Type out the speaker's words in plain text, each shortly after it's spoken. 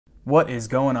What is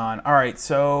going on? All right,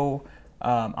 so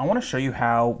I want to show you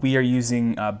how we are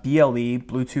using BLE,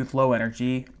 Bluetooth Low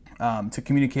Energy, to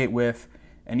communicate with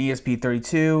an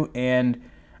ESP32. And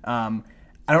I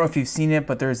don't know if you've seen it,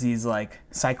 but there's these like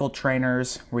cycle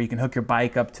trainers where you can hook your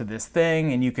bike up to this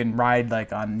thing and you can ride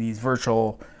like on these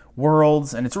virtual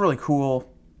worlds, and it's really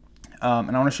cool.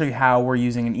 And I want to show you how we're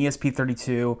using an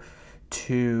ESP32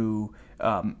 to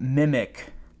mimic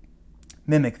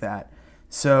that.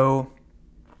 So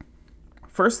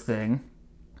first thing,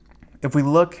 if we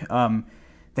look,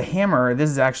 the hammer, this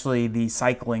is actually the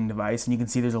cycling device, and you can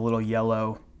see there's a little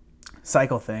yellow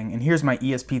cycle thing. And here's my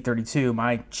ESP32,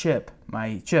 my chip,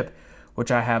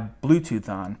 which I have Bluetooth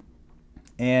on.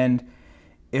 And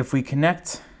if we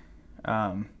connect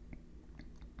to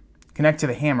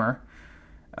the hammer,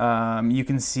 you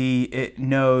can see it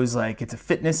knows like it's a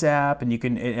fitness app, and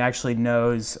it actually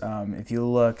knows, if you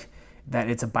look, that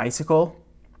it's a bicycle.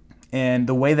 And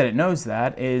the way that it knows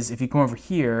that is if you come over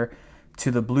here to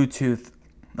the Bluetooth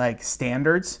like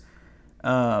standards,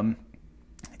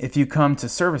 if you come to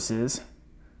services,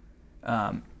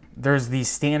 there's these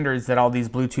standards that all these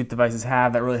Bluetooth devices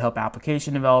have that really help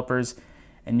application developers.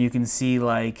 And you can see,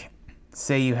 like,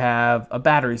 say you have a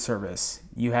battery service,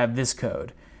 you have this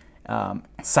code.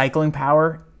 Cycling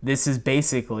power, this is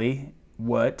basically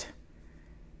what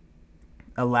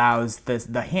allows this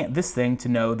thing to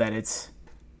know that it's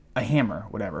a hammer,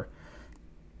 whatever.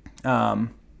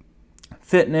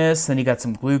 Fitness, then you got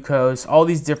some glucose, all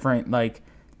these different, like,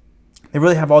 they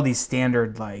really have all these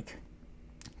standard like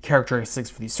characteristics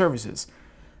for these services.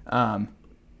 And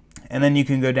then you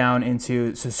can go down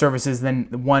into services, then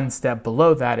one step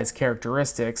below that is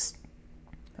characteristics.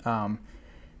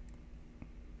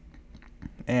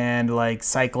 And like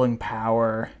cycling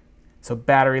power, so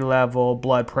battery level,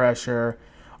 blood pressure,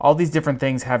 all these different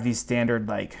things have these standard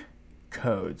like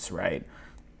codes, right?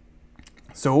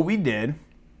 So what we did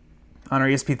on our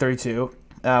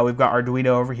ESP32, we've got Arduino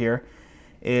over here,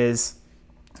 is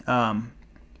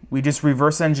we just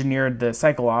reverse engineered the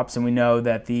cycle ops, and we know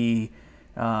that the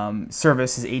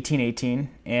service is 1818,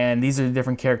 and these are the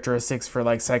different characteristics for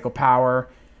like cycle power,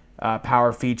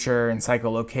 power feature, and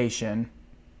cycle location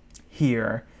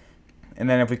here. And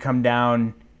then if we come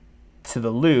down to the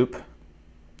loop,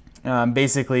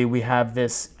 basically we have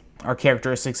our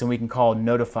characteristics, and we can call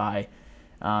notify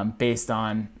based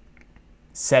on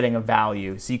setting a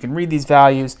value. So you can read these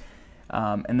values,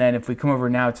 and then if we come over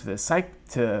now to the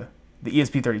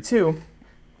ESP32,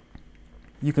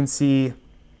 you can see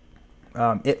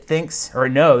it thinks, or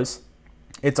it knows,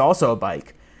 it's also a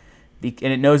bike.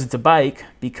 And it knows it's a bike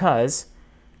because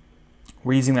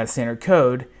we're using that standard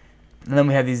code, and then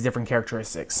we have these different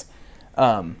characteristics.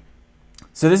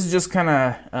 So this is just kind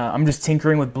of, I'm just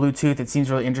tinkering with Bluetooth. It seems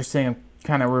really interesting. I'm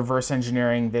kind of reverse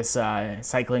engineering this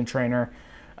cycling trainer.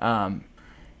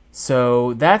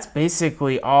 So that's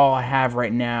basically all I have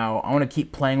right now. I want to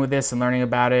keep playing with this and learning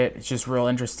about it. It's just real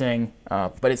interesting,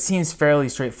 but it seems fairly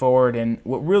straightforward. And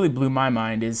what really blew my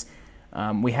mind is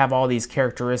we have all these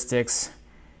characteristics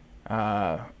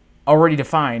already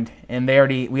defined, and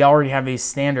we already have these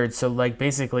standards. So like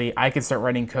basically I could start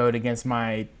writing code against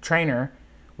my trainer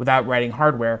without writing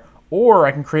hardware, or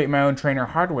I can create my own trainer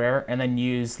hardware and then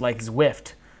use like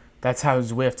Zwift. That's how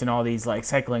Zwift and all these like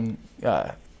cycling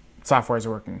softwares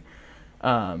are working.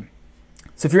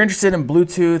 So if you're interested in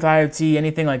Bluetooth, IoT,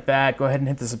 anything like that, go ahead and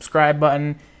hit the subscribe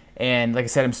button. And like I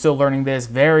said, I'm still learning this,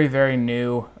 very, very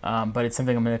new, but it's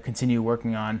something I'm going to continue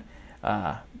working on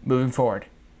moving forward.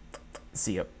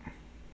 See you.